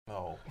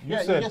You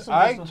said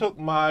I took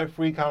my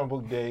free comic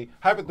book day,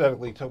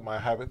 hypothetically took my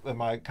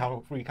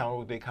free comic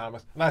book day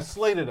comics, and I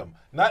slated them.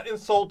 Not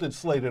insulted,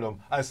 slated them.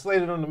 I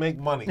slated them to make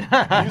money. You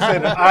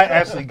said that I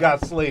actually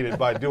got slated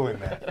by doing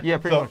that. Yeah,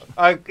 pretty much.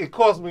 It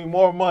cost me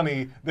more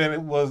money than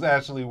it was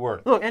actually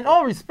worth. Look, in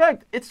all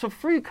respect, it's a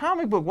free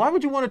comic book. Why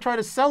would you want to try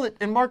to sell it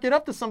and mark it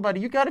up to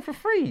somebody? You got it for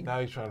free. Now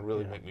you're trying to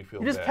really make me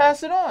feel bad. You just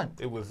pass it on.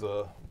 It was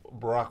a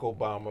Barack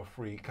Obama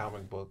free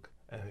comic book,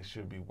 and it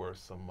should be worth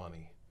some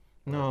money.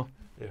 No.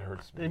 It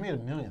hurts me. They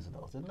made millions of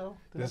those, didn't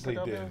they? Yes, they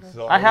did.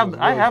 So I have the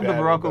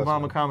Barack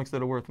Obama comics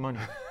that are worth money.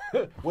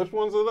 Which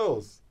ones are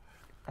those?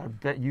 I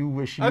bet you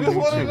wish you I just knew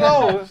want to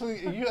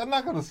too. know. I'm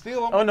not going to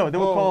steal them. Oh, no, they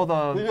were called...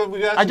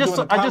 we actually doing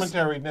a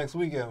commentary next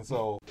weekend,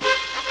 so...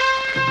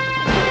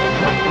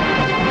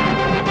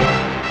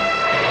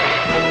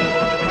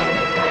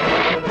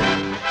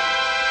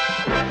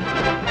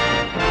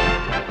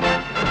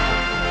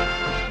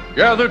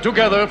 Gathered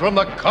together from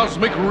the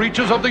cosmic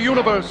reaches of the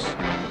universe,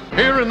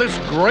 here in this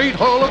great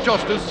hall of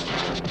justice,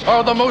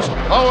 are the most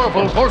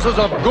powerful forces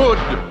of good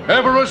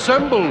ever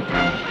assembled.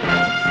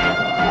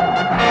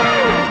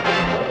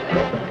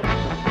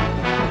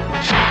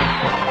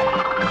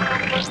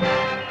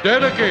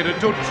 Dedicated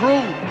to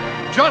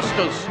truth,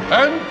 justice,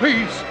 and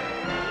peace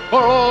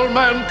for all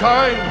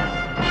mankind.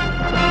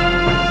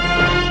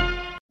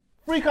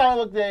 Free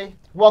Comic Book Day.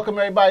 Welcome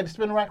everybody to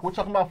SPINNERRACK. We're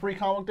talking about Free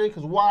Comic Book Day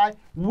because why?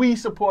 We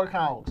support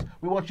comics.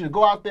 We want you to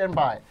go out there and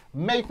buy it.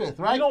 May 5th,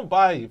 right? You don't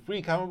buy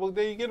Free Comic Book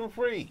Day, you get them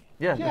free.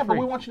 Yeah, but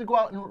we want you to go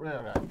out and...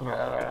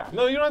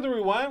 No, you don't have to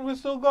rewind. We're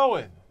still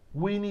going.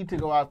 We need to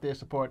go out there,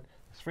 support.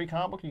 It's free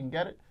comic book. You can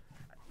get it.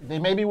 They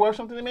may be worth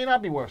something. They may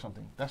not be worth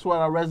something. That's what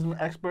our resident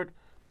expert,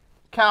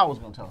 Cal, was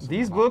going to tell us.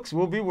 These books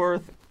will be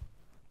worth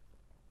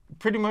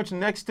pretty much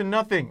next to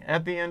nothing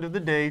at the end of the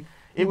day.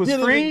 It was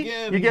free.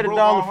 You get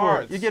 $1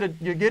 for it. You get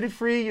it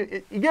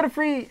free. You get it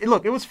free.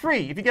 Look, it was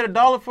free. If you get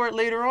 $1 for it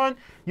later on,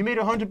 you made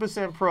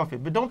 100%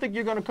 profit. But don't think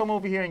you're going to come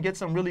over here and get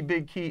some really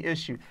big key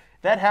issue.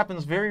 That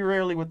happens very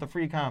rarely with the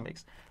free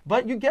comics.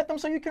 But you get them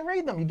so you can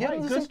read them. You get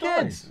them to some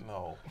kids.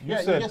 No. You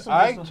said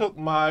I took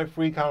my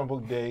free comic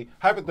book day,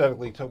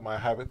 hypothetically took my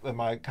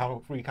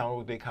free comic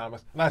book day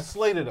comics, and I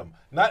slated them.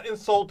 Not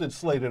insulted,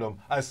 slated them.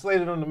 I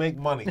slated them to make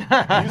money. You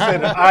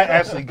said that I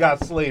actually got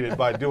slated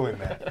by doing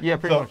that. Yeah,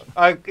 pretty much.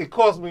 It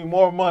cost me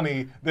more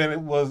money than it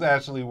was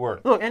actually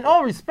worth. Look, in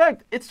all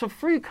respect, it's a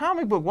free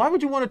comic book. Why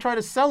would you want to try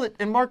to sell it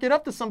and mark it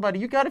up to somebody?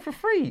 You got it for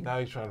free. Now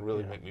you're trying to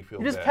really make me feel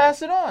bad. You just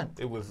pass it on.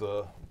 It was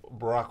a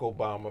Barack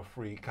Obama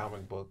free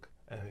comic book,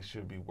 and it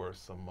should be worth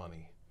some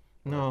money.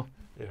 No.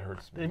 It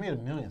hurts me. They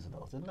made millions of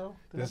those, didn't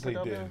they? Yes, they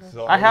did.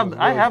 So I have the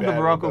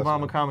Barack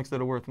Obama comics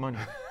that are worth money.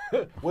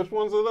 Which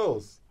ones are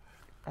those?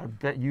 I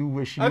bet you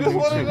wish you I knew just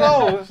want to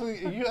know.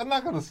 I'm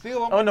not going to steal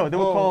them. Oh, no, they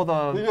were called...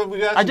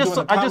 we actually doing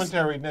a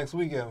commentary next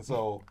weekend,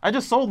 so... I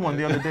just sold one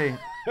the other day.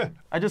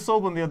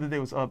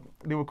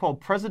 They were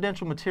called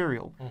Presidential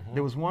Material.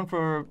 There was one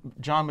for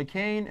John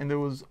McCain, and there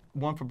was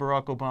one for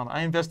Barack Obama.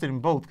 I invested in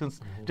both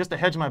just to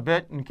hedge my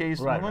bet in case.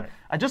 Right.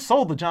 I just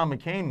sold the John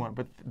McCain one,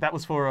 but that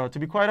was for, to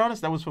be quite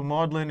honest, that was for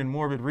maudlin and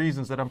morbid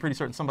reasons that I'm pretty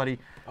certain somebody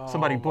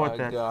bought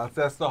that. God,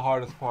 that's the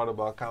hardest part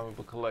about comic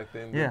book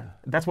collecting. Yeah,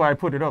 that's why I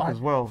put it up as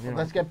well. So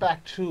let's get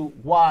back to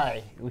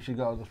why we should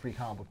go to the free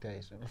comic book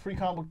days. The free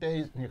comic book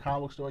days in your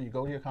comic book store, you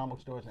go to your comic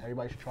book stores, and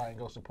everybody should try and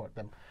go support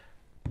them.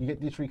 You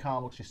get these free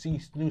comic books, you see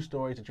new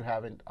stories that you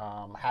haven't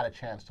had a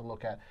chance to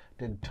look at.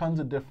 There are tons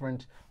of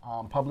different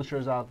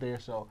publishers out there,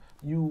 so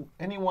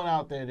anyone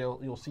out there,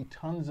 you'll see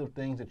tons of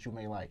things that you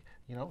may like.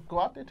 You know, go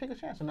out there, take a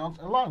chance. And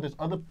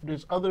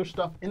there's other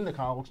stuff in the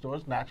comic book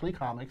stores, naturally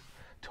comics,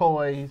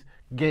 toys,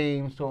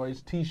 games,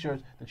 toys,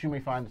 T-shirts that you may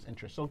find of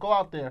interest. So go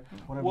out there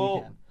whenever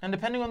you can. And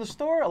depending on the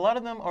store, a lot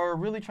of them are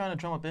really trying to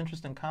drum up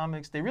interest in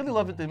comics. They really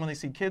love it when they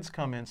see kids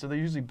come in. So they're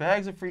usually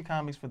bags of free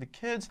comics for the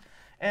kids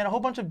and a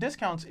whole bunch of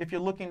discounts if you're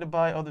looking to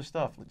buy other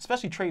stuff,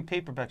 especially trade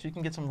paperbacks. You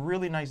can get some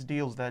really nice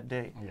deals that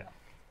day. Yeah.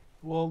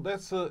 Well,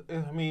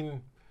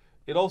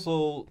 it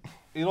also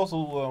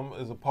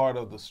is a part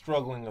of the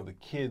struggling of the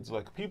kids.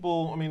 Like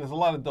people, there's a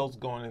lot of adults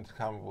going into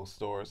comic book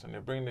stores and they're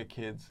bringing their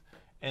kids,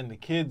 and the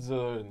kids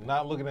are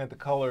not looking at the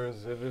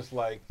colors. They're just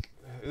like,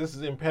 this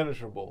is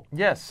impenetrable.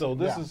 Yes. So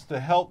this is to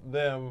help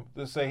them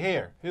to say,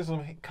 here's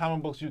some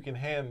comic books you can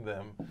hand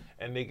them,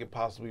 and they could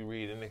possibly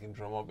read, and they can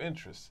drum up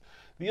interest.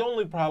 The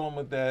only problem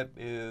with that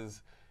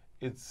is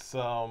it's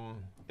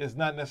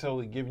not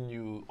necessarily giving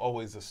you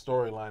always a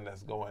storyline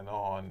that's going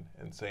on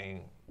and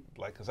saying,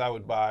 like, because I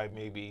would buy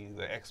maybe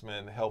the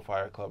X-Men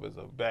Hellfire Club as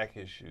a back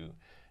issue,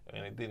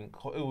 and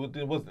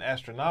it wasn't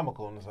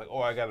astronomical, and it's like,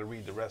 oh, I got to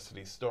read the rest of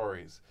these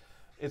stories.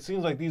 It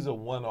seems like these are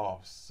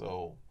one-offs,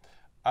 so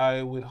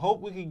I would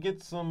hope we could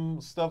get some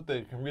stuff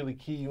that can really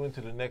key you into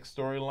the next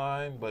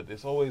storyline, but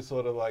it's always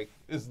sort of like,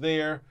 it's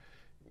there,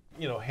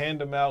 hand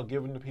them out,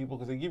 give them to people,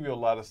 because they give you a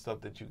lot of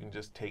stuff that you can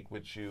just take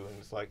with you, and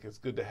it's like, it's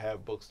good to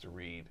have books to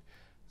read,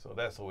 so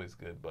that's always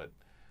good. But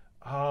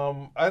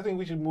I think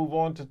we should move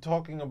on to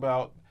talking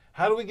about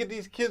how do we get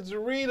these kids to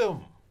read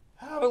them?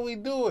 How do we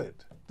do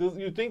it? Do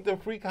you think the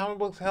free comic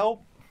books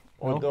help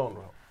or don't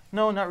help?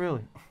 No, not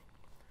really.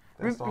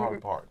 That's the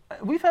hard part.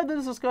 We've had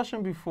this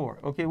discussion before.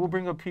 Okay, we'll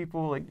bring up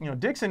people like,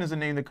 Dixon is a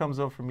name that comes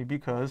up for me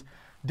because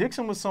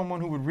Dixon was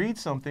someone who would read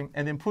something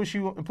and then push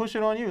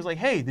it on you. It's like,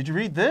 hey, did you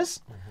read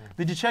this?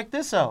 Did you check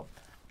this out?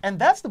 And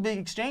that's the big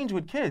exchange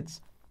with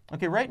kids.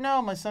 Okay, right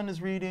now my son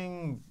is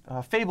reading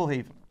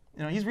Fablehaven.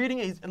 He's reading,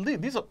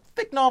 these are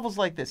thick novels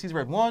like this. He's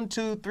read 1,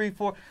 2, 3,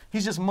 4.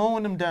 He's just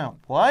mowing them down.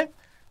 Why?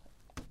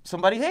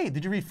 Somebody, hey,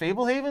 did you read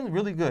Fablehaven?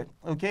 Really good.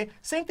 Okay,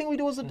 same thing we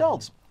do as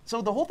adults.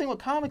 So the whole thing with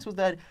comics was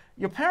that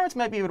your parents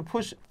might be able to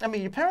push,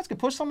 your parents could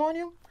push some on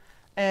you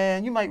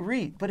and you might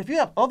read. But if you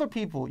have other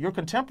people, your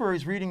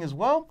contemporaries reading as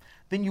well,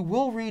 then you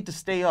will read to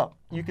stay up.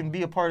 You can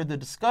be a part of the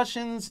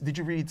discussions. Did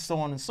you read so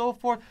on and so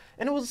forth?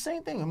 And it was the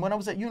same thing. And when I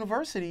was at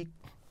university,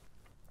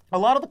 a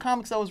lot of the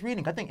comics I was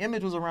reading, I think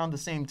Image was around the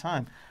same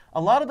time.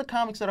 A lot of the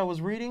comics that I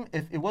was reading,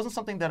 if it wasn't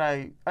something that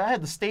I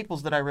had the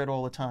staples that I read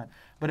all the time.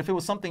 But if it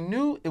was something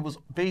new, it was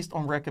based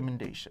on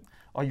recommendation.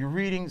 Are you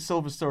reading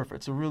Silver Surfer?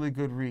 It's a really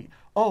good read.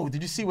 Oh,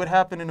 did you see what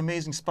happened in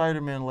Amazing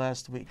Spider-Man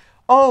last week?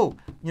 Oh,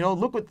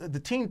 look what the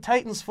Teen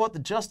Titans fought the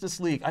Justice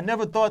League. I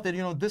never thought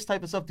that, this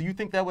type of stuff, do you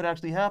think that would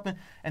actually happen?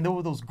 And there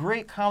were those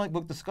great comic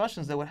book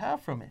discussions that would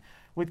have from it.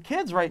 With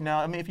kids right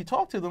now, if you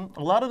talk to them,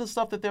 a lot of the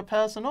stuff that they're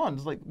passing on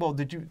is like, well,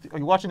 are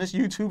you watching this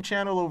YouTube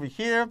channel over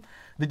here?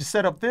 Did you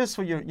set up this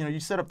for you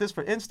set up this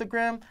for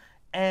Instagram?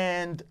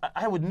 And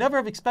I would never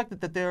have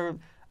expected that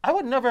I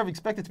would never have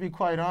expected, to be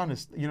quite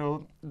honest,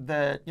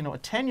 that, a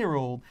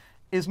 10-year-old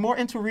is more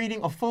into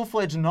reading a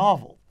full-fledged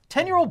novel.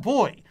 10-year-old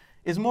boy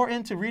is more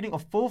into reading a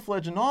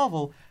full-fledged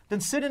novel than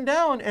sitting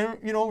down and,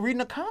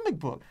 reading a comic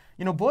book.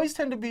 Boys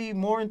tend to be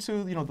more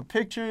into, the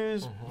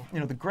pictures,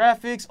 the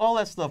graphics, all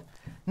that stuff.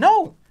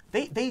 No,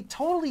 they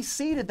totally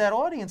seeded that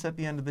audience at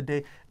the end of the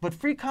day. But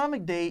Free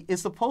Comic Day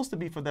is supposed to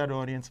be for that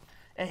audience.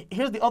 And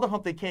here's the other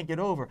hump they can't get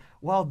over.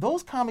 While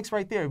those comics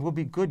right there will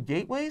be good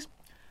gateways,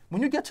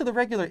 when you get to the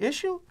regular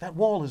issue, that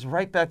wall is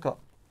right back up.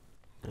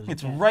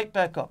 It's right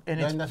back up, and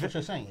that's what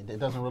you're saying. It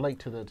doesn't relate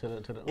to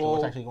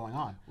what's actually going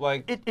on.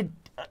 Like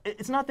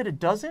it's not that it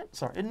doesn't.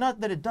 Sorry, not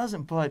that it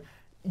doesn't, but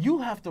you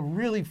have to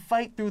really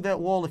fight through that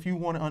wall if you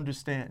want to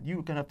understand.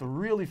 You're gonna have to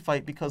really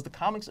fight because the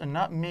comics are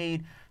not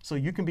made so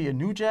you can be a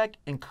new jack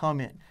and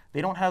come in.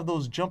 They don't have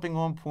those jumping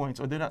on points,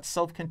 or they're not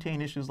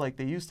self-contained issues like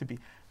they used to be.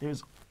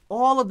 There's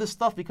all of this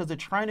stuff because they're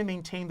trying to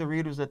maintain the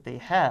readers that they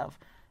have.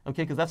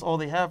 Okay, because that's all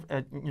they have.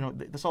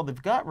 That's all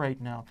they've got right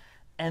now.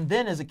 And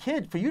then as a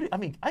kid, for you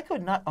to, I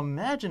could not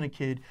imagine a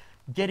kid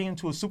getting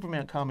into a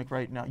Superman comic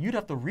right now. You'd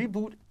have to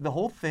reboot the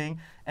whole thing,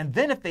 and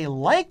then if they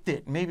liked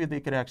it, maybe they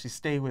could actually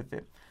stay with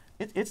it.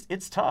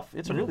 It's tough.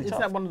 It's really tough. Is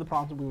that one of the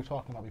problems we were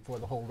talking about before,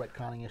 the whole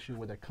retconning issue,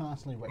 where they're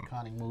constantly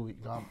retconning movie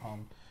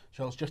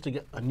shows just to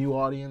get a new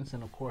audience?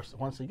 And of course,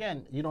 once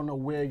again, you don't know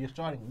where you're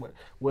starting,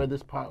 where the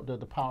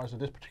powers of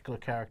this particular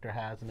character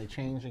has, and they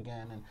change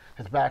again, and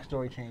his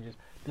backstory changes.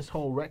 This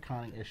whole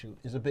retconning issue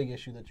is a big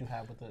issue that you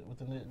have with the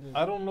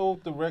I don't know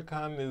if the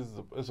retcon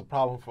is a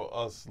problem for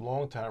us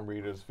longtime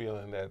readers,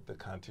 feeling that the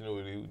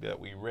continuity that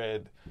we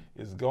read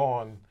is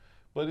gone,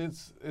 but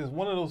it's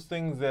one of those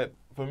things that,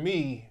 for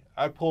me,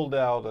 I pulled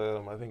out,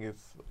 I think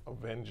it's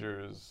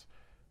Avengers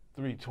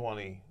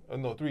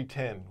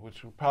 310,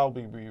 which would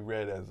probably be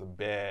read as a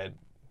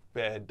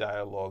bad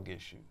dialogue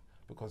issue,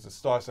 because it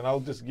starts, and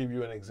I'll just give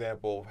you an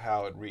example of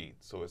how it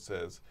reads. So it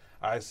says,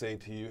 I say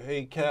to you,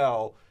 hey,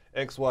 Cal,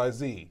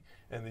 XYZ.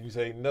 And then you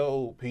say,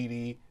 no,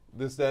 PD,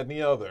 this, that, and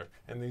the other.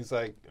 And he's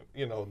like,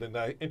 then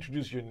I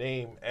introduce your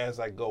name as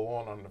I go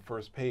on the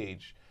first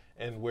page.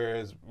 And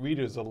whereas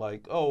readers are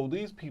like, oh,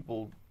 these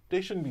people, they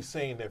shouldn't be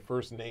saying their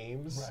first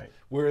names. Right.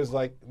 Whereas,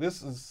 like,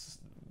 this is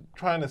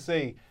trying to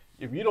say,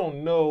 if you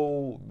don't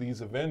know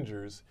these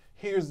Avengers,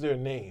 here's their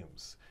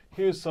names.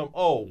 Here's that's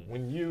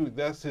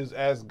his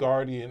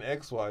Asgardian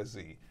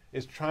XYZ.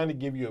 It's trying to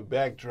give you a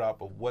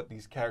backdrop of what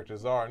these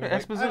characters are. And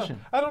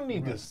exposition. I don't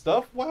need this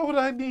stuff. Why would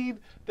I need?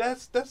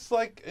 That's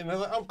like, and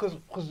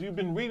because you've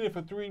been reading it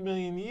for 3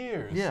 million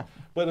years. Yeah.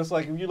 But it's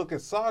like, if you look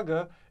at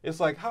Saga, it's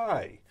like,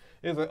 hi.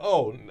 It's like,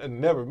 oh,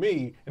 never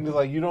me. And it's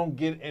like, you don't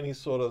get any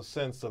sort of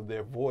sense of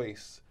their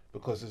voice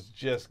because it's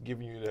just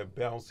giving you that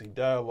bouncy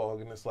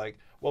dialogue. And it's like,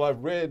 well,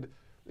 I've read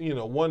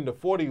 1 to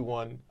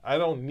 41. I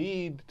don't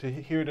need to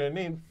hear their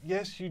name.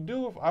 Yes, you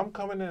do. If I'm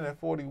coming in at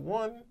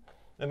 41.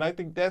 And I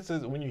think that's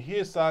when you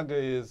hear Saga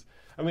is,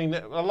 a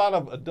lot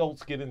of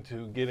adults get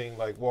into getting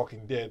like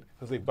Walking Dead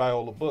because they buy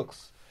all the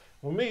books.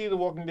 For me, The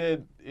Walking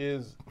Dead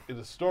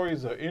the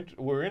stories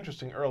were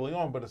interesting early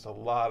on, but it's a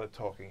lot of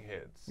talking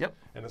heads. Yep.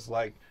 And it's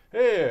like,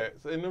 hey,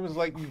 and it was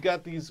like you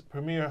got these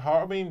premiere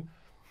horror.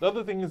 The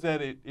other thing is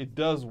that it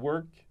does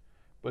work,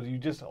 but you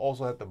just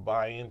also have to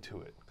buy into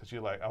it because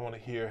you're like, I want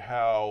to hear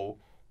how,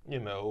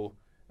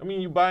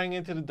 you're buying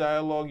into the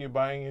dialogue, you're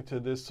buying into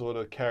this sort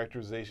of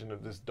characterization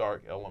of this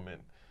dark element.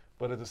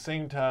 But at the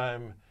same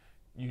time,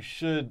 you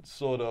can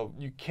sort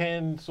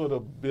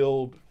of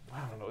build,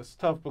 I don't know, it's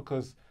tough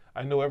because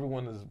I know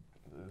everyone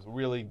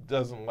really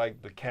doesn't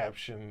like the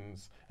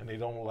captions and they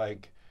don't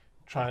like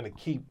trying to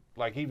keep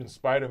like even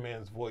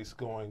Spider-Man's voice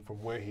going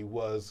from where he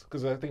was,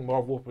 because I think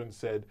Marv Wolfman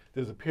said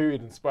there's a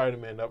period in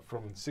Spider-Man up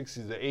from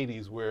 60s to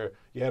 80s where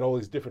you had all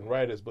these different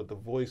writers, but the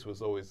voice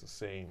was always the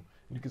same.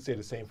 You could say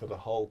the same for the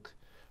Hulk,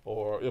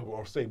 or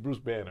say Bruce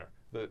Banner,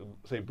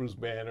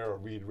 or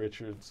Reed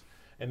Richards,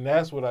 and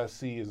that's what I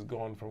see is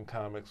going from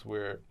comics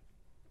where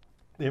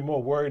they're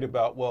more worried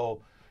about,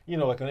 well, you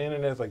know, like on the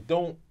internet, it's like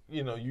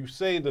you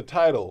say the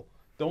title.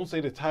 Don't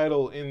say the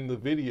title in the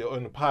video,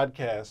 in the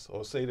podcast,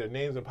 or say their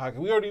names in the podcast.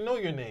 We already know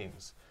your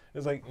names.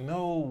 It's like,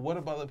 no, what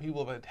about the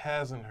people that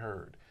hasn't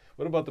heard?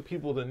 What about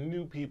the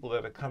new people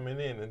that are coming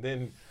in? And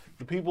then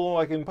the people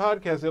like in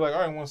podcasts, they're like, all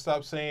right, I'm going to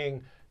stop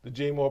saying the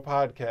J Moore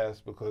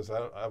podcast because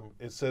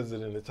it says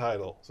it in the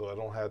title. So I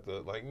don't have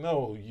to, like,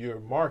 no, you're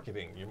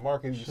marketing. You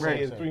say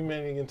it 3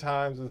 million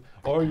times.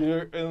 Or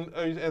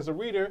as a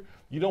reader,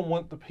 you don't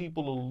want the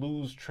people to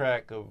lose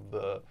track of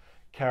the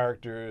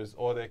characters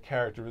or their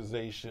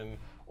characterization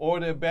or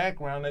their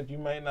background that you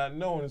might not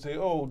know, and say,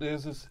 oh,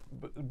 there's this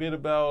bit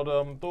about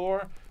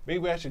Thor.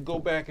 Maybe I should go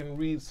back and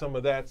read some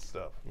of that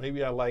stuff.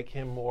 Maybe I like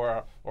him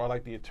more, or I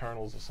like the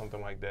Eternals or something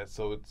like that.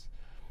 So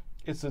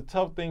it's a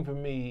tough thing for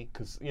me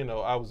because, you know,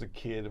 I was a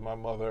kid and my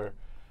mother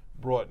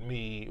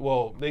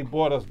they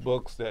bought us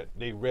books that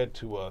they read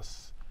to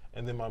us,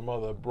 and then my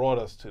mother brought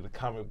us to the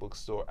comic book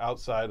store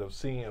outside of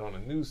seeing it on a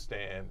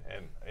newsstand.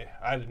 And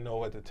I didn't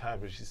know at the time,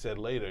 but she said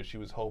later she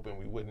was hoping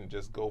we wouldn't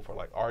just go for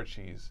like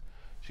Archie's.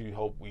 She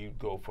hoped we'd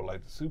go for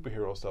like the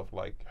superhero stuff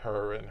like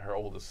her and her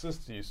older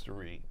sister used to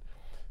read.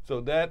 So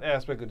that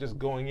aspect of just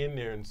going in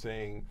there and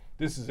saying,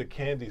 this is a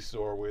candy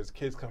store, whereas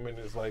kids come in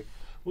and it's like,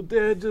 well,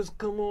 Dad, just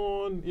come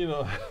on. You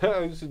know,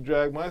 I used to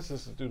drag my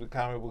sister through the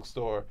comic book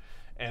store,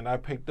 and I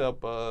picked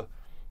up a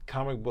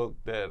comic book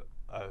that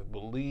I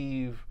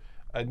believe,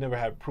 I never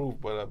had proof,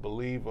 but I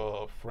believe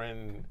a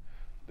friend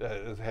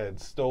had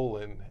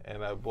stolen,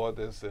 and I bought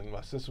this, and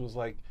my sister was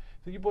like,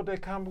 so you bought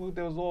that comic book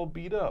that was all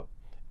beat up?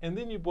 And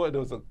then there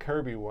was a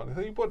Kirby one. So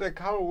you bought that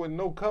comic with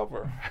no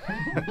cover.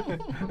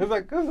 It's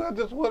like, because I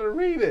just want to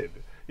read it.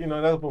 You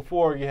know, that was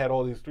before you had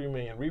all these 3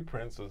 million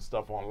reprints of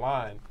stuff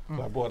online.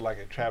 So I bought like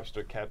a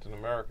Trapster Captain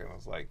America, and I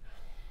was like,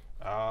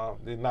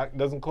 it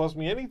doesn't cost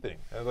me anything.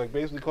 It like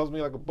basically cost me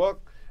like $1,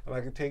 and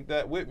I could take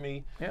that with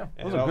me. Yeah,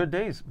 those are good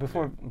days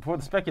before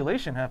the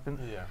speculation happened.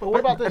 Yeah. But what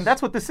about this? And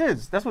that's what this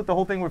is. That's what the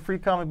whole thing with Free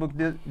Comic Book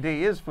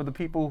Day is for the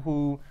people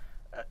who.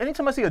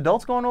 Anytime I see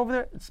adults going over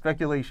there, it's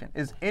speculation.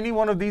 Is any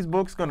one of these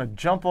books going to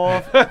jump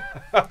off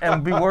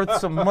and be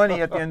worth some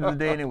money at the end of the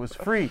day, and it was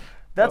free?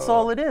 That's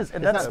all it is,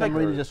 and that's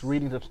really just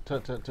reading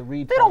to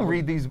read. They don't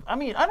read these. I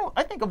mean,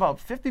 I think about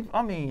 50.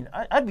 I mean,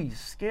 I'd be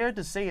scared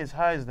to say as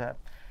high as that,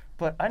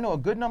 but I know a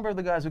good number of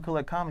the guys who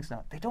collect comics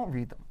now. They don't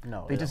read them.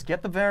 No, they just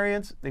get the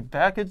variants, they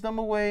package them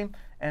away,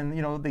 and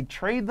you know they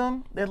trade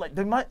them.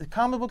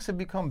 Comic books have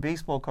become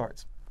baseball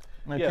cards.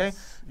 Okay,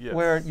 yes.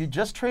 Where you're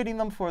just trading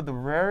them for the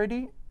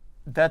rarity.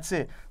 That's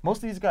it.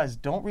 Most of these guys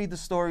don't read the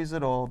stories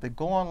at all. They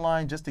go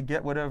online just to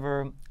get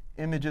whatever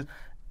images,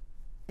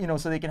 you know,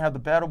 so they can have the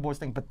Battle Boys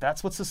thing. But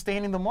that's what's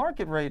sustaining the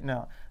market right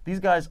now. These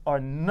guys are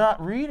not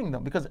reading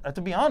them because,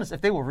 to be honest, if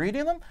they were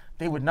reading them,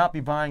 they would not be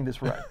buying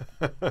this right.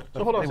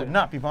 So hold on. They would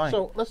not be buying.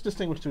 So let's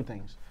distinguish two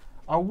things.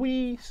 Are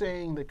we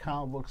saying that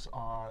comic books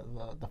are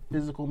the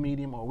physical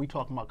medium, or are we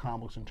talking about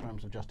comic books in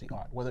terms of just the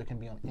art? Whether it can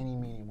be on any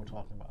medium we're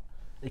talking about.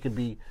 It could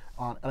be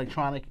on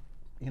electronic,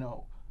 you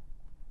know.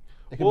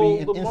 It could be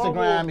in Instagram.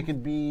 Marvel, it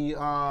could be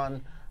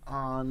on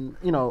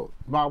you know,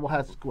 Marvel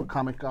has what,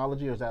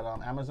 Comixology, or is that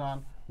on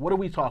Amazon? What are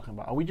we talking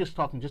about? Are we just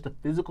talking just a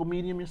physical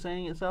medium? You're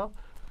saying itself?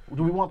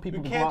 Do we want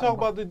people? You can't talk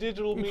about the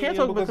digital medium. You can't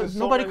talk because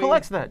nobody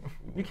collects that.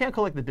 You can't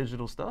collect the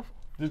digital stuff.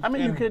 I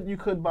mean, you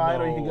could buy it,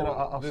 or you could get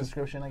a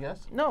subscription, I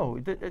guess. No,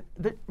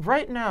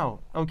 right now,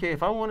 okay,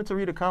 if I wanted to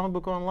read a comic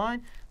book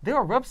online, there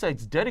are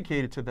websites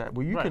dedicated to that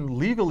where you can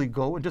legally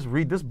go and just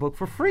read this book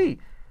for free.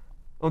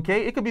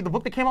 Okay, it could be the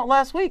book that came out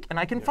last week, and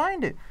I can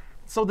find it.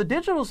 So the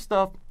digital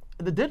stuff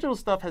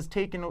has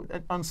taken,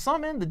 on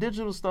some end, the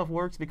digital stuff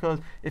works because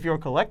if you're a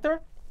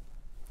collector,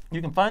 you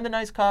can find a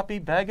nice copy,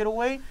 bag it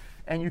away,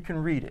 and you can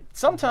read it.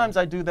 Sometimes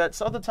I do that.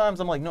 So other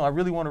times I'm like, no, I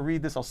really want to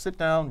read this. I'll sit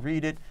down,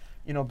 read it,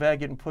 you know,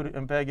 bag it and put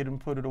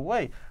it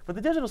away. But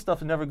the digital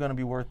stuff is never going to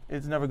be worth.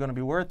 It's never going to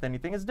be worth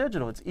anything. It's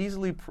digital. It's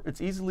easily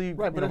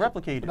right,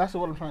 replicated. That's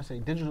what I'm trying to say.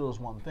 Digital is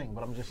one thing,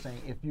 but I'm just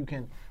saying if you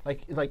can,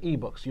 like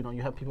ebooks. You know,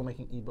 you have people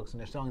making ebooks and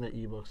they're selling their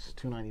ebooks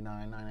 $2.99,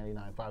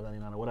 $9.99,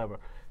 $5.99, or whatever.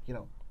 You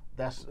know,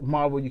 that's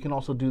Marvel. You can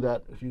also do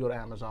that if you go to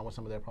Amazon with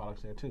some of their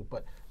products there too.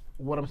 But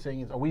what I'm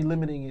saying is, are we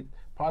limiting it?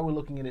 Probably we're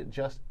looking at it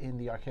just in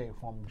the archaic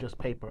form, just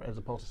paper, as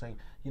opposed to saying,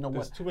 you know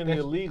what? There's too many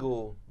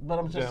illegal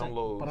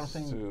downloads but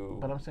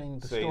I'm saying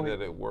the say story,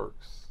 that it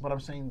works. But I'm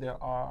saying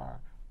there are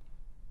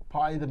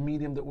probably the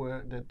medium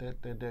that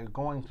they're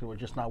going through are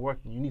just not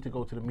working. You need to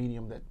go to the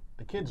medium that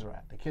the kids are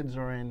at. The kids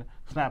are in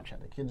Snapchat.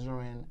 The kids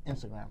are in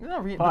Instagram.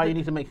 You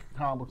need to make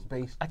comic books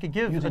based. I could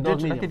give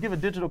a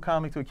digital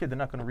comic to a kid. They're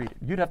not going to read it.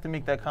 You'd have to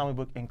make that comic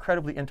book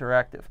incredibly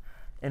interactive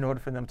in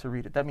order for them to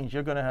read it. That means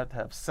you're going to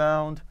have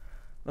sound.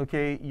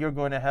 okay, you're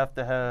going to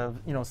have,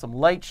 you know, some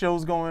light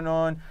shows going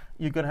on.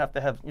 You're going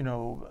to have, you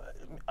know,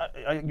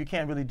 you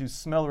can't really do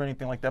smell or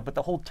anything like that, but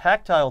the whole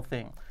tactile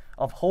thing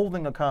of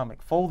holding a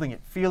comic, folding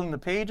it, feeling the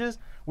pages,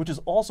 which is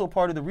also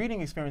part of the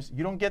reading experience,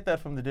 you don't get that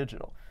from the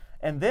digital.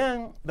 And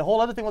then the whole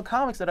other thing with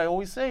comics that I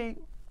always say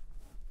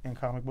in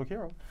Comic Book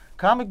Hero,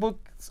 comic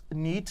books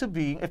need to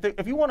be,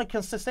 if you want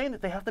to sustain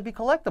it, they have to be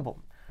collectible.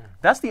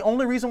 That's the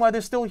only reason why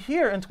they're still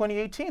here in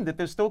 2018, that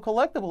they're still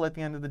collectible at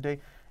the end of the day.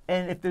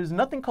 And if there's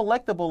nothing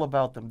collectible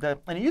about them,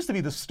 and it used to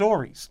be the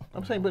stories.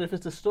 I'm saying, but if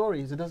it's the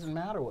stories, it doesn't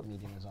matter what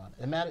medium is on.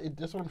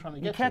 That's what I'm trying to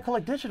get You can't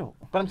collect digital.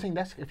 But I'm saying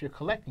that's if you're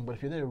collecting. But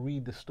if you're there to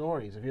read the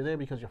stories, if you're there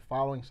because you're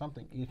following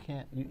something, you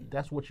can't.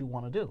 That's what you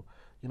want to do.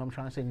 You know what I'm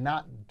trying to say?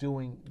 Not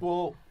doing.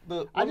 Well,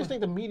 I just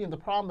think the medium. The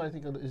problem that I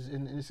think is,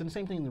 it's the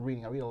same thing in the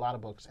reading. I read a lot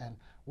of books, and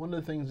one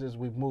of the things is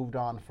we've moved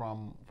on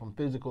from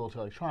physical to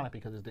electronic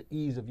because it's the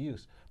ease of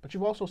use. But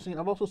I've also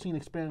seen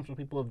experiments where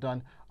people have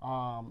done,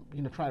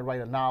 you know, trying to write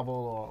a novel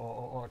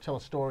or tell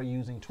a story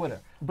using Twitter.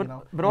 But, you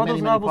know, but are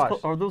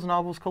those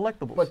novels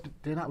collectibles? But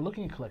they're not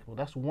looking at collectible.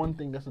 That's one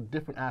thing. That's a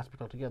different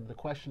aspect altogether. The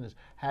question is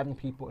having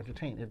people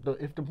entertained.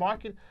 If the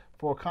market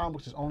for comic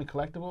books is only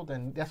collectible,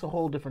 then that's a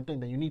whole different thing.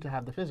 Then you need to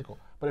have the physical.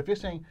 But if you're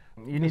saying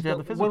you need to have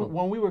the physical.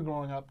 When we were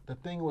growing up, the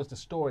thing was the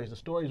stories. The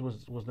stories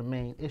was the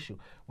main issue.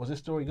 Was this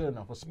story good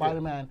enough? Was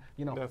Spider-Man,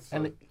 you know?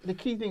 And the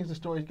key thing is the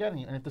story's getting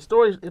you. And if the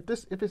stories,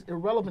 if it's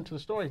irrelevant to the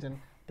stories,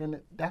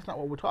 then that's not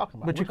what we're talking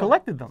about. But you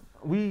collected them.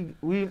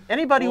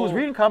 Anybody who was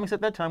reading comics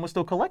at that time was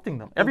still collecting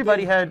them.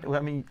 Everybody had. I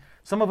mean,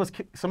 some of us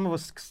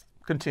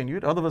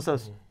continued. Other of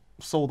us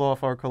sold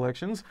off our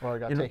collections. Or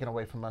got taken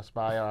away from us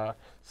by our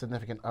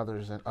significant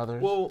others and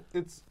others. Well,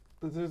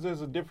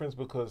 there's a difference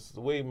because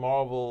the way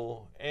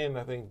Marvel and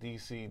I think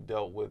DC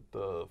dealt with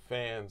the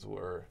fans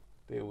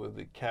they were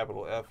the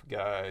capital F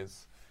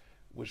guys,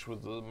 which was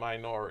the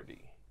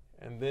minority.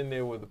 And then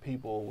there were the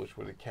people, which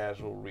were the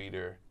casual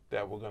reader,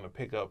 that were going to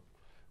pick up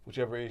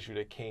whichever issue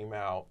that came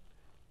out,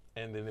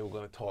 and then they were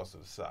going to toss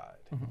it aside.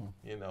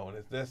 You know,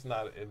 and that's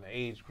not an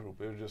age group.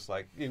 It was just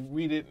like, they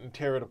read it and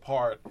tear it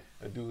apart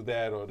and do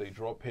that, or they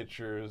draw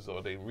pictures,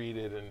 or they read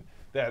it and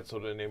that, so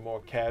then they're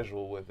more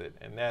casual with it.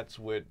 And that's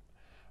what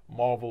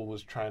Marvel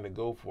was trying to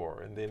go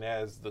for. And then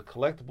as the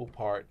collectible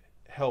part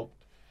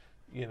helped,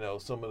 you know,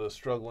 some of the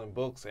struggling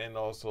books and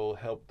also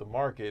helped the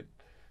market,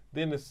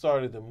 then it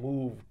started to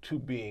move to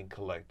being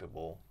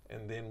collectible.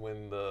 And then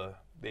when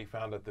they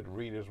found out that the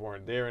readers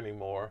weren't there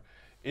anymore,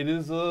 it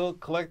is a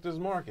collector's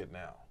market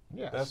now.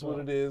 Yeah, that's what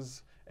it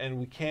is. And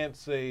we can't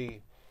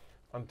say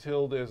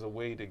until there's a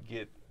way to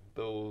get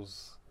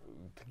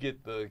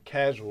the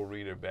casual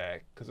reader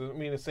back. Because I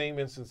mean, the same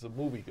instance of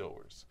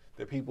moviegoers.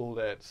 There are people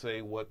that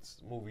say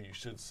what's movie you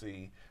should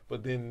see,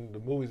 but then the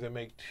movies that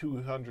make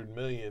 200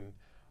 million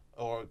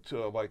or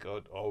to like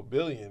a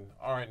billion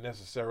aren't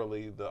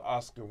necessarily the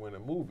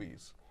Oscar-winning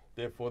movies.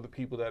 Therefore, the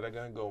people that are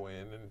going to go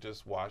in and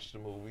just watch the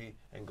movie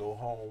and go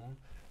home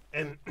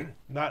and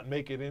not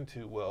make it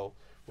into, well,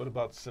 what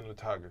about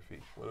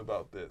cinematography? What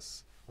about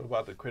this? What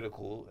about the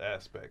critical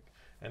aspect?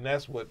 And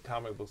that's what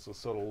comic books are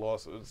sort of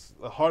lost.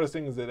 The hardest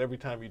thing is that every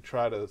time you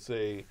try to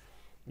say,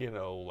 you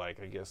know,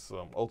 like I guess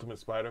Ultimate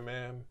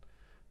Spider-Man,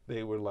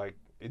 they were like,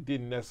 it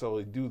didn't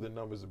necessarily do the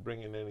numbers of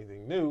bringing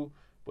anything new,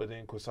 but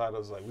then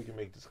Quesada's like, we can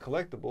make this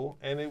collectible,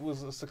 and it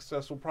was a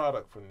successful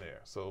product from there.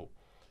 So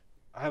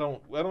I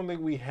don't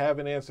think we have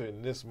an answer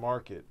in this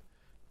market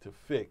to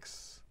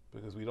fix,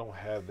 because we don't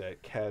have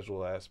that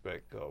casual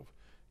aspect of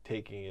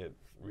taking it,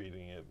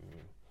 reading it,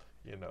 and,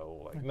 you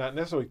know, like not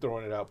necessarily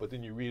throwing it out, but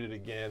then you read it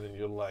again and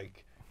you're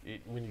like,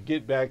 when you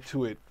get back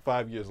to it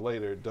 5 years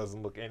later, it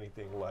doesn't look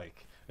anything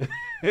like,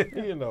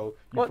 you know,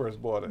 you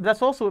first bought it.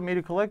 That's also what made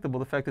it collectible,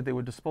 the fact that they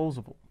were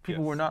disposable.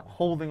 People were not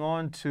holding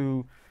on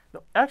to.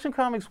 Action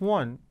Comics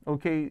 1,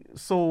 okay,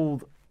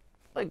 sold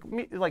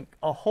like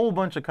a whole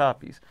bunch of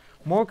copies.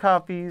 More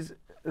copies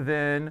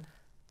than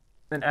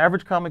an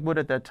average comic would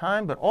at that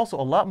time, but also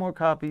a lot more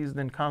copies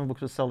than comic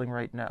books are selling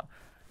right now.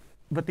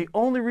 But the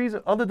only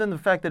reason, other than the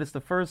fact that it's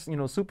the first, you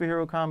know,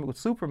 superhero comic with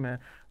Superman,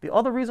 the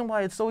other reason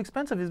why it's so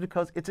expensive is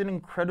because it's an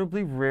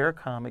incredibly rare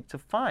comic to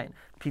find.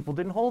 People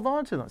didn't hold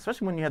on to them,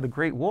 especially when you had the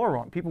Great War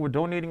on. People were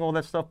donating all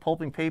that stuff,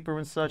 pulping paper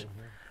and such.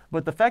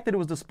 But the fact that it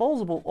was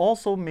disposable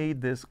also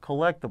made this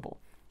collectible.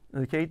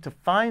 Okay, to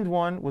find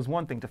one was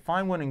one thing. To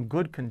find one in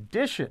good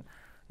condition,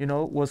 you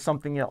know, was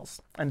something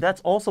else. And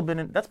that's also been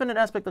an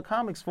aspect of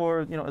comics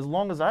for, you know, as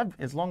long as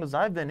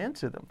I've been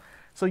into them.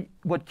 So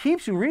what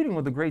keeps you reading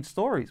were the great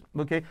stories,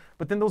 okay?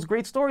 But then those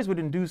great stories would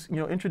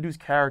introduce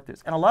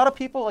characters. And a lot of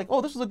people like,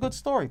 oh, this is a good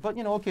story, but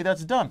you know, okay,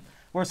 that's done.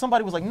 Where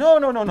somebody was like, no.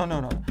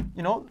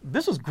 You know,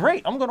 this is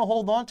great. I'm gonna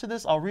hold on to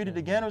this. I'll read it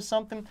again or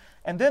something.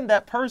 And then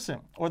that person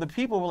or the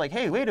people were like,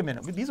 hey, wait a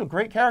minute. These are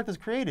great characters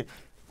created.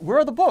 Where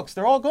are the books?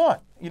 They're all gone.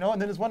 You know,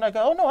 and then there's one I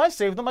go, oh no, I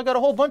saved them. I got a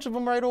whole bunch of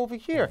them right over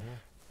here.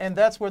 And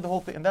that's where the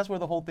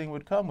whole thing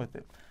would come with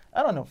it.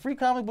 I don't know. Free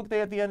Comic Book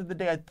Day at the end of the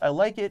day, I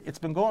like it. It's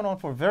been going on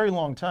for a very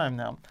long time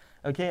now.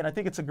 Okay, and I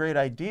think it's a great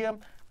idea.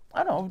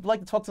 I don't know. I'd like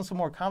to talk to some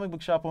more comic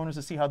book shop owners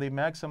to see how they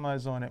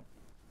maximize on it.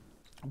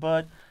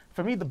 But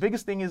for me, the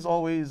biggest thing is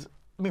always,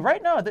 I mean,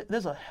 right now,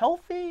 there's a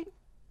healthy,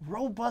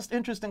 robust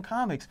interest in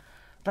comics.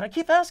 But I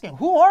keep asking,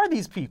 who are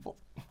these people?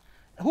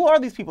 Who are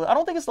these people? I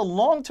don't think it's the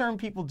long-term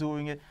people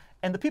doing it.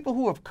 And the people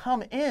who have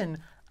come in,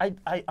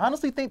 I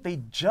honestly think they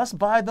just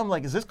buy them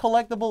like, is this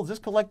collectible? Is this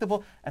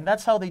collectible? And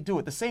that's how they do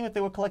it. The same if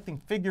they were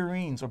collecting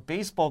figurines or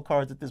baseball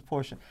cards at this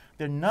portion.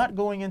 They're not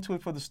going into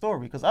it for the story,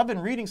 because I've been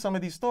reading some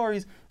of these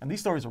stories, and these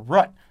stories are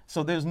rut.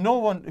 So there's no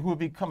one who would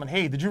be coming,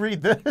 hey, did you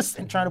read this?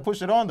 And trying to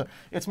push it on them.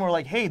 It's more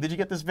like, hey, did you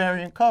get this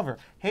variant cover?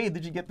 Hey,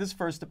 did you get this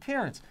first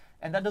appearance?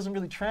 And that doesn't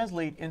really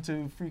translate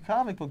into Free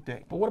Comic Book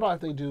Day. But what about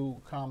if they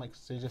do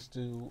comics? They just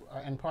do,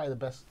 and probably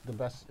the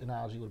best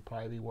analogy would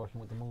probably be working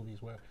with the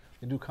movies, where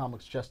they do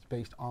comics just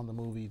based on the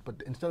movie, but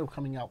instead of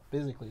coming out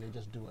physically, they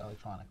just do it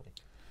electronically.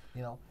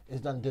 You know,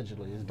 it's done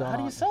digitally. It's done. How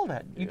do you sell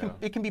that?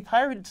 It can be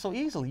pirated so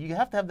easily. You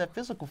have to have that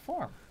physical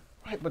form.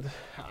 Right, but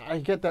I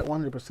get that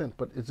 100%.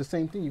 But it's the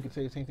same thing. You can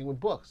say the same thing with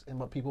books, and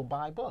but people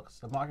buy books.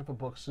 The market for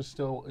books is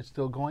still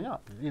going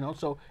up. You know,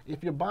 so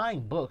if you're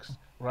buying books,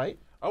 right?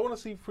 I want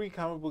to see Free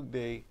Comic Book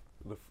Day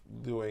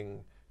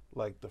doing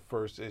like the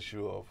first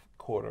issue of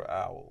Quarter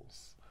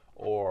Owls,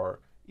 or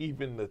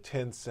even the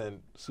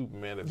 10-cent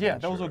Superman adventure. Yeah,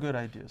 those are good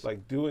ideas.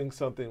 Like doing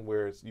something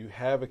where you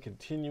have a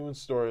continuing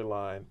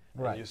storyline,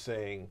 right, and you're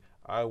saying,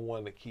 I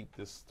want to keep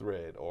this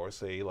thread. Or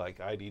say like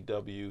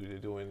IDW, they're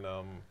doing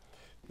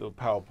the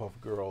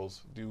Powerpuff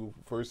Girls, do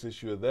first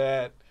issue of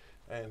that,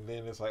 and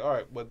then it's like, all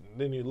right, but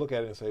then you look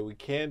at it and say, we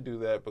can't do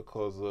that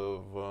because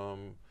of,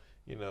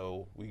 you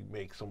know, we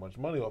make so much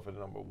money off of the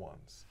number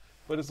ones.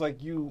 But it's like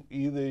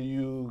either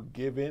you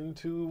give in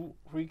to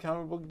Free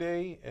Comic Book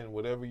Day and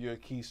whatever your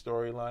key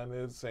storyline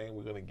is, saying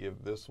we're going to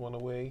give this one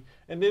away.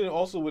 And then it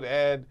also would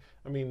add,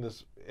 I mean,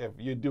 if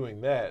you're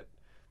doing that,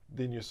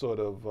 then you're sort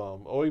of,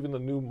 or even the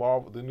new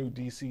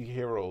DC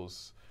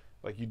heroes,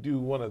 like you do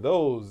one of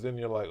those, then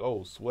you're like,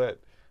 oh, sweat,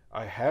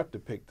 I have to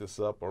pick this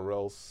up or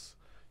else,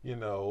 you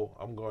know,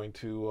 I'm going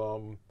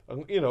to,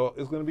 you know,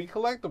 it's going to be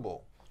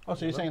collectible. Oh,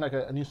 so you're saying like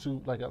a new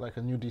suit, like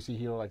a new DC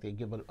hero, like they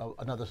give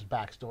another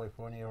backstory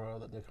for an hero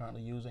that they're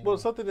currently using? Well,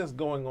 something that's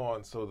going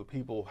on, so the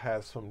people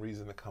have some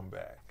reason to come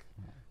back.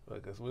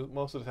 Because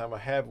most of the time I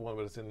have one,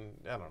 but it's in,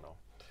 I don't know.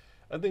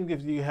 I think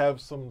if you have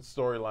some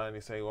storyline,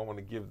 you say, well, I want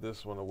to give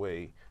this one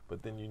away,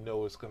 but then you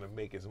know it's going to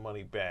make its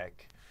money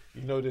back.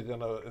 You know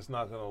it's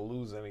not going to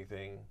lose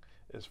anything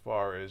as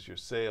far as your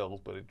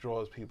sales, but it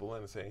draws people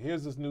in and saying,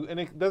 here's this new, and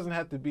it doesn't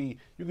have to be,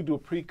 you could do a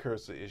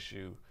precursor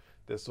issue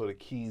that sort of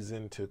keys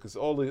into, because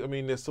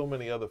there's so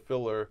many other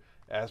filler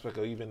aspects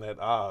of even that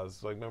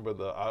Oz. Like, remember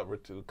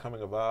the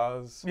Coming of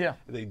Oz? Yeah.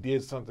 They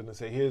did something to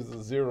say, here's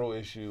the 0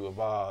 issue of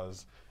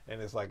Oz, and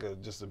it's like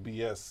just a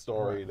BS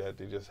story that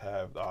they just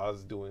have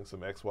Oz doing some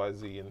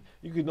XYZ. And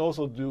you can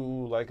also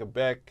do like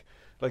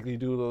like they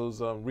do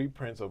those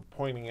reprints of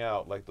pointing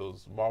out, like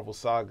those Marvel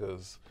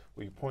sagas,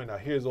 where you point out,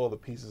 here's all the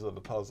pieces of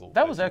the puzzle.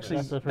 That was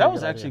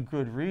actually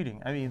good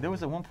reading. I mean, there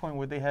was at one point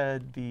where they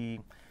had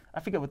I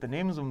forget what the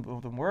names of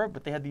them were,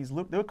 but they had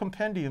there were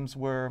compendiums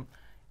where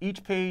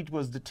each page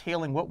was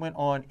detailing what went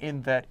on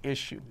in that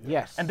issue.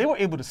 Yes. And they were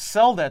able to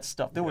sell that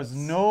stuff. There was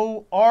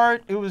no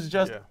art. It was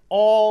just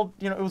all,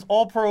 it was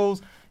all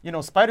prose. You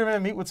know,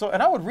 Spider-Man meet with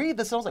and I would read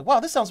this and I was like,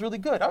 wow, this sounds really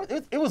good.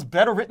 It was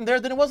better written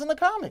there than it was in the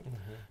comic.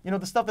 You know,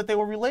 the stuff that they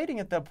were relating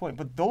at that point.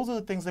 But those are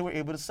the things they were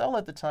able to sell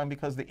at the time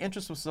because the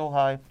interest was so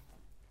high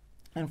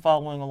in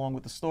following along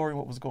with the story and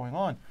what was going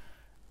on.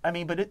 I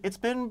mean, but it's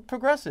been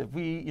progressive.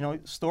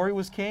 Story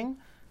was king.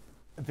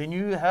 Then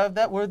you have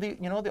that where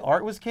the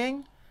art was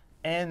king.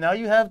 And now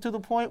you have to the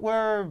point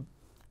where,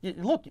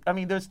 look, I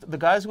mean, there's the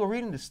guys who are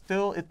reading this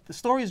the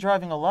story is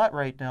driving a lot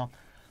right now.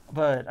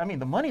 But I mean,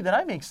 the money that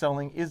I make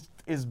selling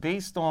is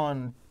based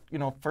on,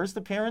 first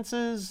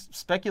appearances,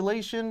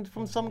 speculation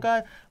from some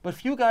guy. But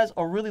few guys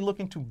are really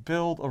looking to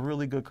build a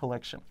really good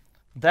collection.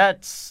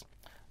 That's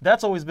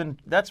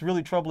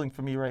really troubling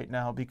for me right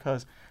now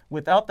because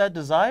without that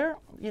desire,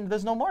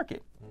 there's no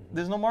market.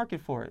 There's no market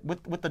for it.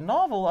 With the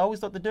novel, I always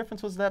thought the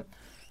difference was that,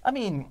 I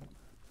mean,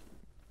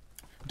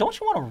 don't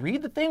you want to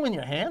read the thing in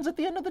your hands at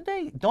the end of the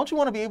day? Don't you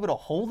want to be able to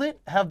hold it,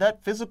 have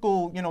that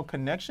physical,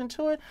 connection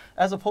to it,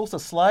 as opposed to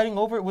sliding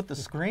over it with the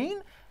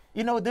screen?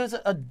 There's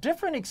a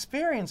different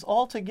experience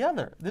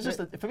altogether.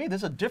 For me,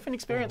 there's a different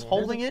experience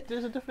holding it.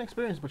 There's a different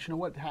experience, but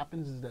what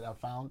happens is that I've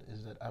found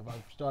is that I've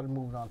started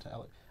moving on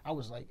to I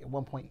was like, at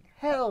one point,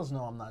 hells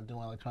no, I'm not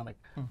doing electronic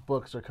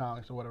books or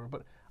comics or whatever.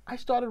 But I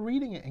started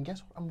reading it, and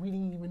guess what? I'm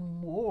reading even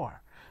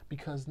more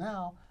because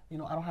now, I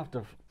don't have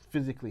to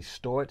physically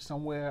store it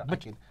somewhere.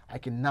 But I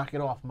can knock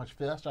it off much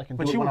faster. I can.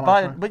 But you would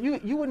buy it. But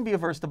you wouldn't be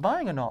averse to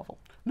buying a novel.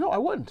 No, I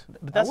wouldn't.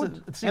 But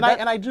that's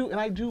I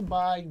do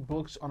buy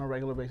books on a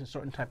regular basis.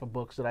 Certain type of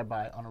books that I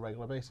buy on a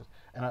regular basis,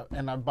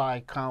 and I buy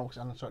comics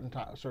on a certain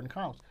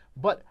comics.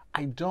 But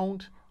I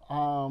don't.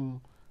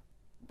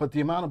 But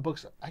the amount of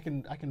books I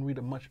can read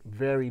a much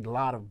varied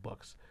lot of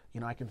books.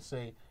 I can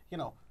say,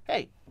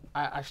 hey,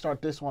 I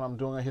start this one. I'm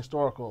doing a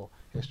historical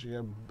history,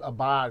 a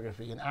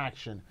biography, an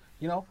action.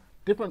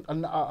 different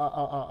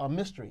a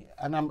mystery,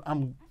 and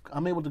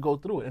I'm able to go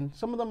through it. And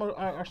some of them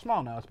are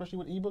small now, especially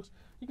with ebooks.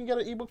 You can get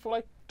an ebook for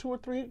like 2 or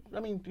 3. I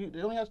mean,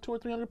 it only has 200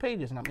 or 300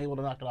 pages, and I'm able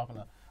to knock it off in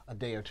a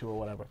day or two or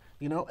whatever.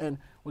 You know, and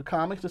with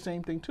comics, the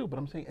same thing too. But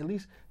I'm saying at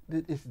least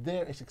it's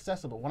there, it's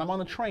accessible. When I'm on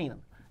the train,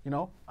 you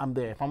know, I'm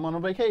there. If I'm on a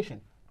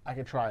vacation, I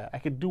could try it. I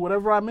could do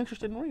whatever I'm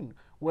interested in reading.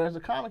 Whereas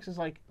the comics is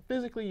like,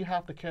 physically you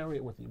have to carry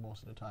it with you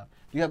most of the time.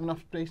 Do you have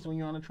enough space when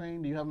you're on a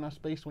train? Do you have enough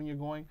space when you're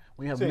going?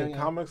 When you have saying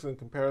comics in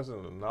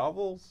comparison to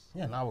novels?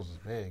 Yeah, novels is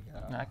big.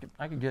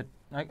 I could get,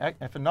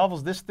 if a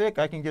novel's this thick,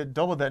 I can get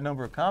double that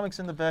number of comics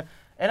in the back.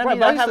 And I right, mean,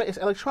 but I have it's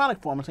electronic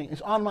form. I'm saying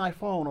it's on my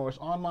phone or it's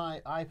on my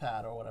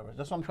iPad or whatever.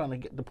 That's what I'm trying to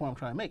get, the point I'm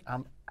trying to make.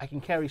 I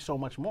can carry so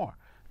much more.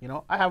 You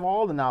know, I have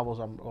all the novels.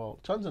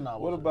 Tons of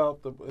novels.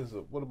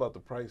 What about the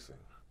pricing?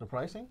 The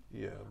pricing?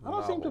 Yeah, I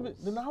don't seem to be,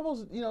 the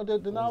novels. You know,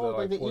 the novels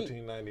like they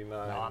 $14.99. No,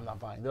 I'm not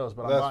buying those.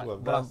 But that's I'm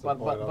buying. That's the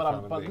point I'm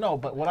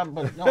trying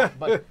to make.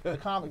 But the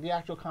comic, the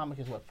actual comic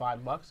is what,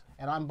 $5,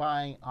 and I'm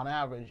buying on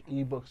average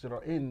ebooks that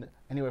are in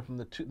anywhere from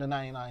the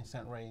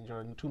 99-cent range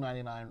or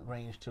 $2.99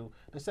 range to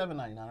the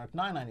 $7.99 or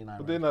 $9.99.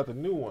 But they're not the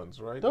new ones,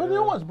 right? They're the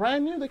new ones,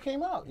 brand new. They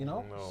came out. You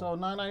know, No. so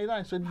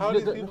 $9.99. So how are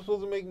these people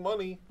supposed to make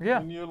money? Yeah.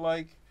 When you're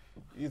like.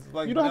 It's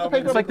like you don't have to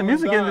pay. It's like the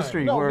music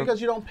industry. No, because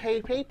you don't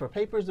pay paper.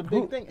 Paper is the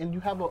big thing, and you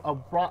have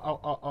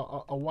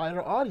a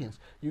wider audience.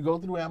 You go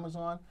through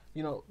Amazon.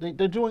 You know,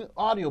 they're doing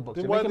audiobooks.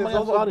 They're making money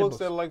off also audiobooks. books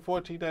that are like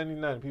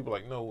 $14.99. People are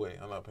like, no way,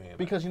 I'm not paying that.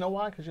 Because you know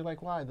why? Because you're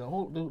like, why? The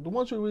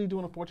ones who are really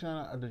doing the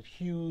 $14.99 are the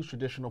huge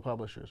traditional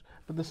publishers.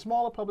 But the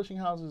smaller publishing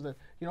houses that,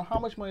 you know, how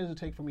much money does it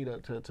take for me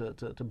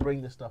to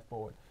bring this stuff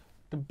forward?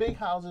 The big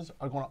houses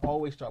are going to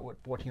always start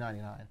with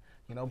 $14.99.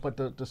 You know, but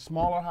the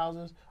smaller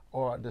houses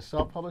or the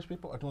self-published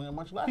people are doing it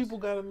much less. People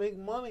got to make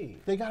money.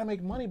 They got to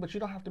make money, but you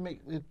don't have to make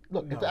it.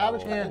 Look, No. if the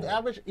average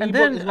And ebook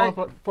then is going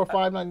for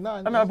 $5.99.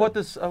 I mean, I bought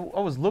this. I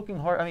was looking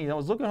hard. I mean, I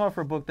was looking hard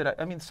for a book that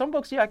I mean, some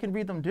books, yeah, I can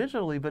read them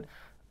digitally, but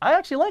I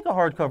actually like a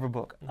hardcover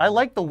book. I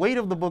like the weight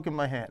of the book in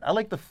my hand. I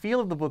like the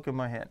feel of the book in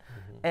my hand,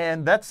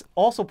 and that's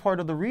also part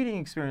of the reading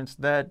experience.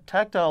 That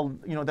tactile,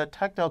 you know, that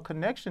tactile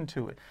connection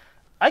to it.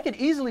 I could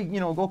easily, you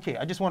know, go, okay,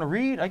 I just want to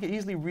read. I could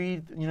easily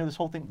read, you know, this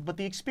whole thing, but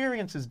the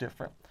experience is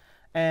different.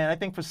 And I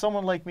think for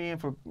someone like me, and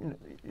for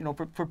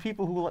for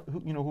people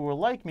who are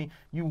like me,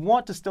 you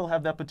want to still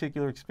have that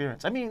particular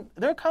experience. I mean,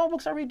 there are comic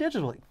books I read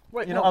digitally.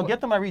 Right, you know, I'll get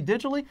them, I read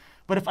digitally.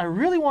 But if I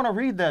really want to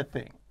read that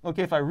thing,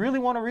 okay, if I really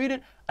want to read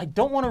it, I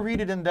don't want to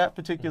read it in that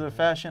particular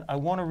fashion. I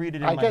want to read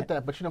it in my I get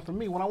that, but you know, for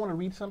me, when I want to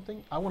read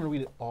something, I want to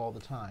read it all the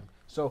time.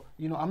 So,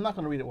 you know, I'm not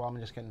going to read it while I'm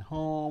just getting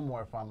home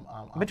or if I'm...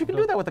 But you can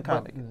do that with a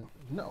comic.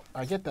 No,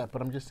 I get that,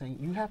 but I'm just saying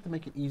you have to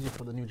make it easy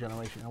for the new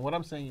generation. And what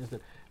I'm saying is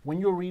that when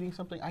you're reading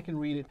something, I can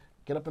read it,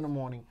 get up in the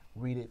morning,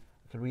 read it.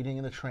 I can read it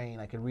in the train.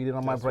 I can read it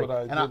on my break.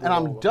 And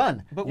I'm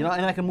done. But you know,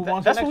 and I can move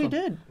on to the next one. That's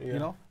what we did. Yeah. You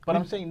know? But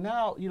I'm saying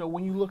now, you know,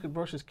 when you look at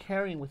versus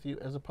carrying with you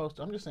as opposed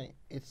to... I'm just saying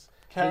it's...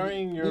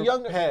 Carrying your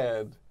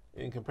pad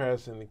in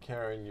comparison to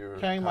carrying your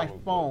Carrying my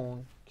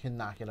phone can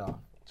knock it off.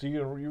 So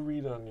you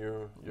read on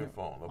your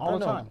phone? Okay. All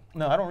the time.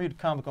 No, I don't read a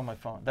comic on my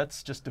phone.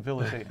 That's just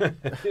debilitating.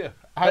 Yeah.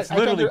 I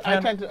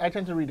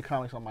tend to read the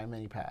comics on my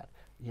mini pad,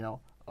 you know,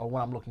 or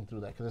when I'm looking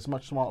through that, because it's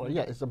much smaller.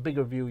 Yeah, it's a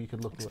bigger view. You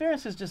could look through.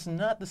 Experience is just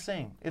not the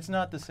same. It's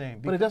not the same.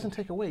 But it doesn't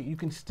take away. You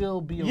can still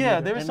be a yeah,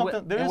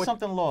 reader. There is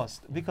something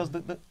lost because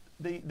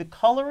the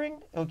coloring,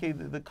 okay,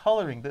 the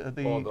coloring,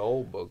 the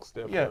old books,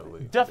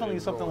 definitely. Yeah, definitely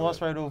something lost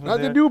right over there.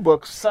 Not the new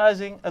books.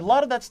 Sizing, a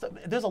lot of that stuff.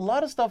 There's a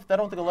lot of stuff that I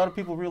don't think a lot of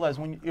people realize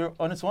when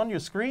it's on your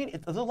screen.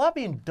 There's a lot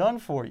being done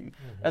for you,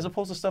 as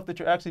opposed to stuff that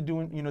you're actually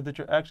doing. You know, that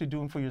you're actually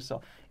doing for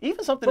yourself.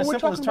 Even something as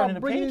simple as turning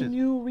the pages. Bringing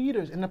new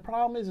readers, and the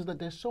problem is that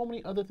there's so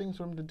many other things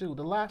for them to do.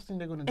 The last thing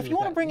they're going to do. If you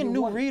want to bring in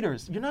new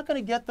readers, you're not going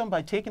to get them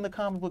by taking the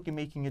comic book and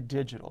making it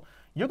digital.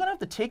 You're going to have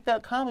to take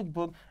that comic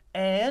book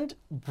and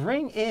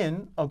bring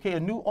in, okay, a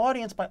new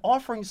audience by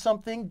offering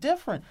something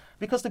different.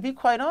 Because to be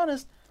quite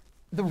honest,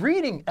 the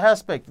reading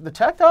aspect, the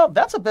tactile,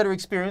 that's a better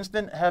experience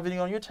than having it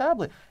on your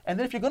tablet. And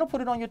then if you're going to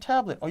put it on your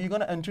tablet, are you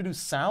going to introduce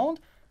sound?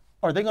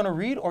 Are they going to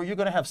read, or you're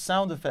going to have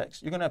sound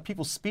effects? You're going to have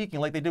people speaking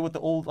like they did with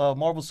the old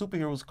Marvel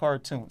superheroes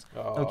cartoons.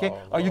 Okay,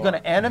 are you going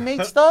to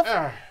animate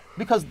stuff?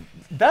 Because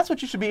that's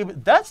what you should be able.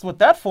 That's what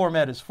that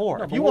format is for.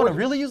 No, if you want to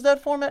really use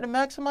that format and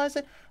maximize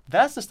it,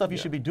 that's the stuff you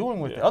should be doing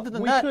with it. Other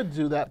than that, we could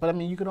do that. But I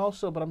mean, you could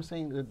also. But I'm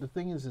saying the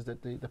thing is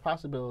that the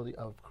possibility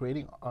of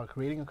creating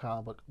a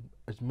comic book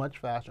is much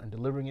faster, and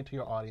delivering it to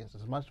your audience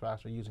is much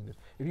faster using this.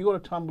 If you go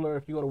to Tumblr,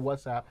 if you go to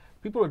WhatsApp,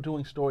 people are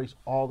doing stories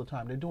all the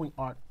time. They're doing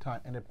art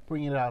time, and they're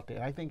bringing it out there.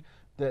 And I think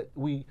that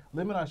we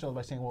limit ourselves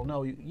by saying, well,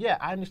 no, yeah,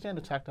 I understand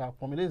the tactile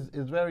form. It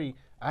is very.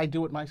 I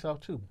do it myself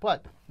too,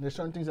 but there's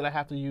certain things that I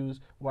have to use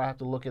where I have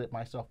to look at it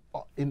myself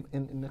in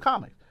the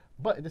comics.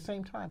 But at the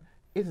same time,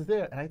 it's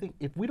there, and I think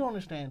if we don't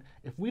understand,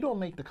 if we don't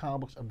make the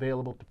comic books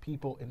available to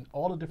people in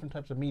all the different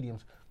types of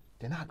mediums,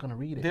 they're not going to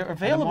read it. They're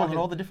available in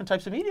all the different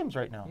types of mediums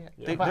right now.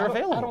 Yeah. They're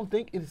available. I don't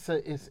think it's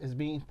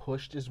being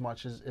pushed as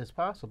much as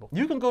possible.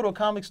 You can go to a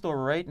comic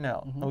store right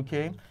now,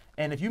 okay,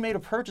 And if you made a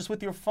purchase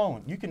with your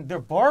phone, there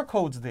are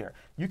barcodes there.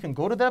 You can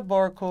go to that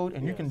barcode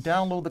and you can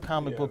download the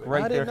comic book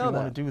right there if you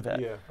want to do that.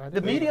 Yeah.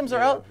 The mediums are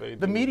out.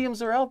 The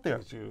mediums are out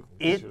there.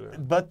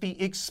 But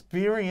the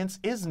experience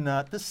is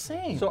not the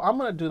same. So I'm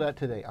going to do that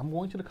today. I'm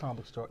going to the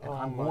comic store and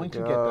I'm going to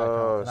get that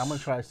comic, and I'm going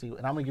to try to see,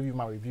 and I'm going to give you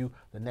my review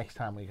the next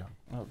time we go.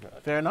 Oh,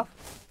 God. Fair enough?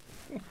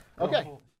 Okay.